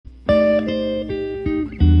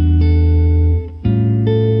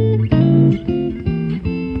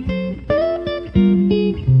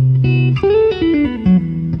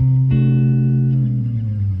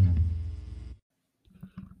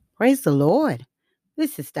Praise the Lord.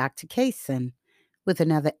 This is Dr. Kaysen with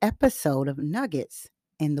another episode of Nuggets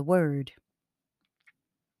in the Word.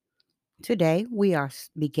 Today we are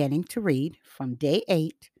beginning to read from day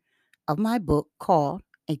 8 of my book called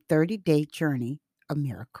A 30-Day Journey of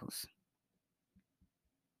Miracles.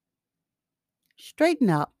 Straighten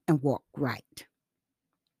up and walk right.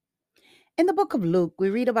 In the book of Luke, we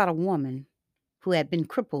read about a woman who had been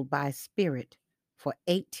crippled by a spirit for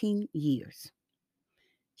 18 years.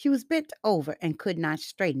 She was bent over and could not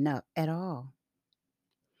straighten up at all.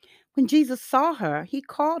 When Jesus saw her, he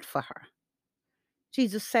called for her.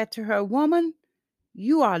 Jesus said to her, "Woman,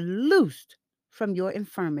 you are loosed from your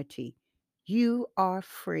infirmity. You are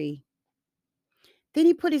free." Then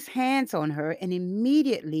he put his hands on her, and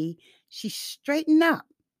immediately she straightened up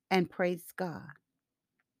and praised God.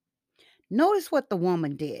 Notice what the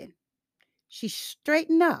woman did. She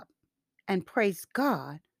straightened up and praised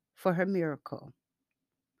God for her miracle.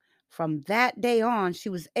 From that day on, she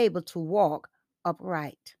was able to walk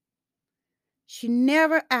upright. She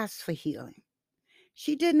never asked for healing.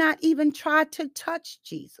 She did not even try to touch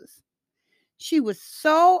Jesus. She was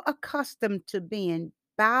so accustomed to being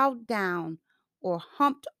bowed down or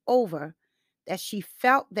humped over that she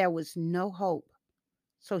felt there was no hope,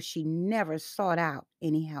 so she never sought out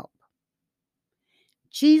any help.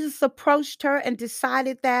 Jesus approached her and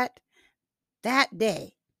decided that that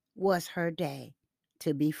day was her day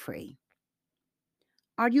to be free.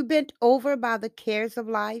 Are you bent over by the cares of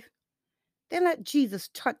life? Then let Jesus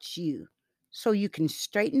touch you so you can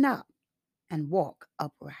straighten up and walk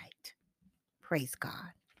upright. Praise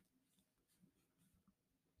God.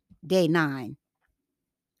 Day 9.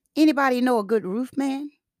 Anybody know a good roof man?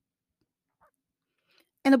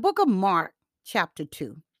 In the book of Mark, chapter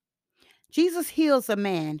 2, Jesus heals a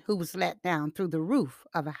man who was let down through the roof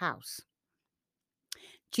of a house.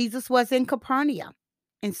 Jesus was in Capernaum,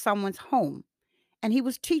 in someone's home, and he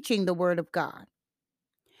was teaching the word of God.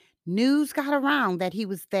 News got around that he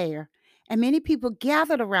was there, and many people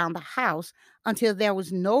gathered around the house until there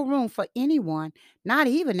was no room for anyone, not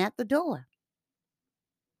even at the door.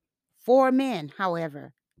 4 men,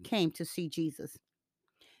 however, came to see Jesus.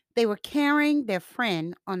 They were carrying their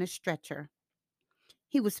friend on a stretcher.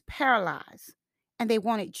 He was paralyzed, and they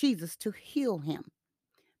wanted Jesus to heal him,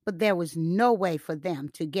 but there was no way for them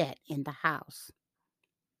to get in the house.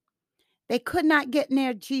 They could not get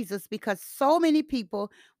near Jesus because so many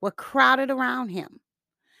people were crowded around him.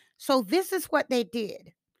 So this is what they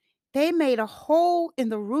did. They made a hole in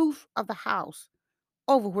the roof of the house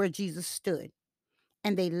over where Jesus stood,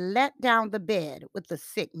 and they let down the bed with the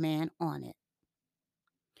sick man on it.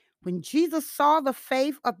 When Jesus saw the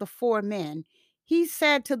faith of the 4 men, he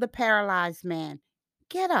said to the paralyzed man,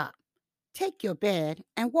 "Get up, take your bed,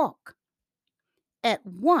 and walk." At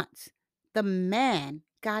once, the man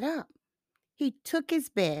got up. He took his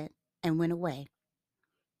bed and went away.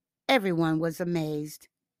 Everyone was amazed.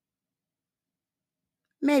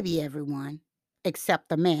 Maybe everyone, except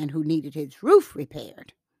the man who needed his roof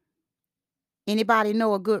repaired. Anybody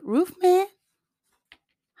know a good roof man?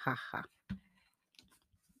 Ha ha.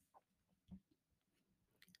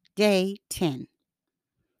 Day 10.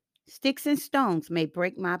 Sticks and stones may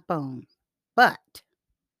break my bones, but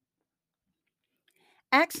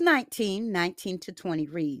Acts 19:19-20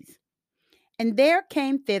 reads, "And there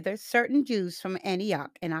came thither certain Jews from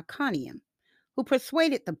Antioch and Iconium, who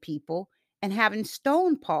persuaded the people, and having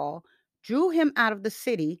stoned Paul, drew him out of the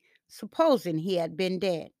city, supposing he had been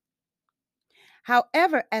dead.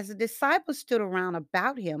 However, as the disciples stood around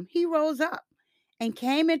about him, he rose up and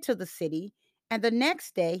came into the city, and the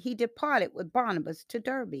next day he departed with Barnabas to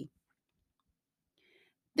Derbe."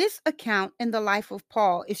 This account in the life of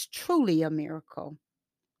Paul is truly a miracle.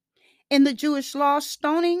 In the Jewish law,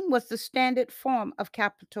 stoning was the standard form of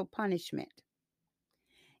capital punishment.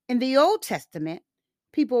 In the Old Testament,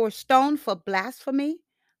 people were stoned for blasphemy,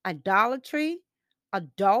 idolatry,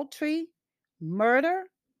 adultery,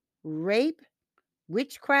 murder, rape,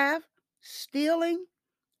 witchcraft, stealing,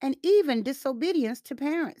 and even disobedience to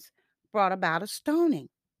parents brought about a stoning.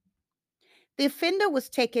 The offender was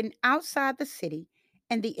taken outside the city,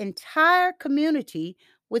 and the entire community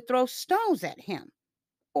would throw stones at him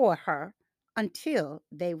or her until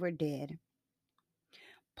they were dead.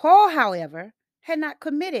 Paul, however, had not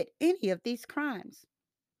committed any of these crimes.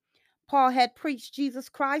 Paul had preached Jesus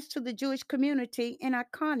Christ to the Jewish community in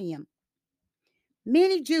Iconium.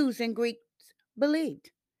 Many Jews and Greeks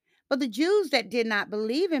believed, but the Jews that did not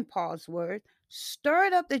believe in Paul's word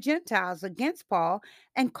stirred up the Gentiles against Paul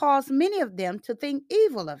and caused many of them to think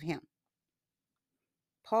evil of him.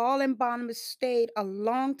 Paul and Barnabas stayed a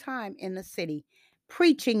long time in the city,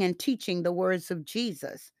 preaching and teaching the words of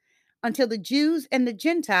Jesus, until the Jews and the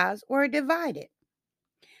Gentiles were divided.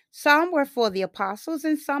 Some were for the apostles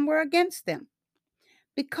and some were against them.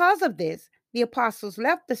 Because of this, the apostles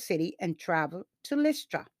left the city and traveled to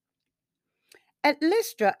Lystra. At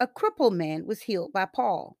Lystra, a crippled man was healed by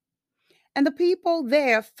Paul, and the people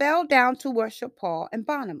there fell down to worship Paul and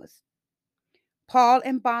Barnabas. Paul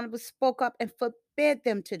and Barnabas spoke up and forbid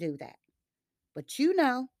them to do that. But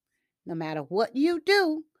no matter what you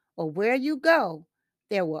do or where you go,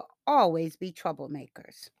 there will always be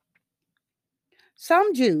troublemakers.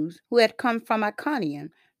 Some Jews who had come from Iconium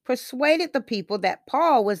persuaded the people that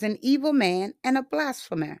Paul was an evil man and a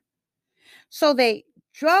blasphemer. So they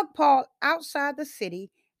drug Paul outside the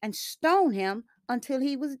city and stoned him until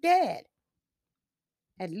he was dead.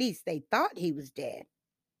 At least they thought he was dead.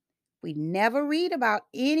 We never read about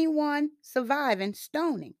anyone surviving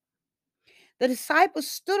stoning. The disciples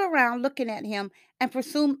stood around looking at him and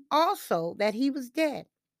presumed also that he was dead.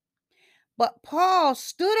 But Paul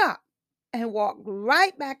stood up and walked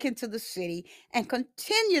right back into the city and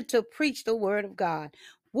continued to preach the word of God.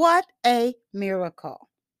 What a miracle!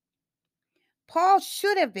 Paul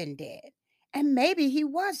should have been dead, and maybe he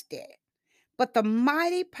was dead. But the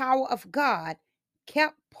mighty power of God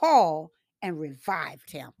kept Paul and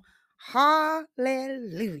revived him.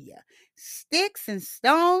 Hallelujah. Sticks and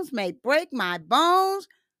stones may break my bones,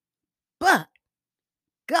 but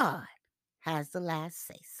God has the last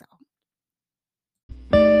say so.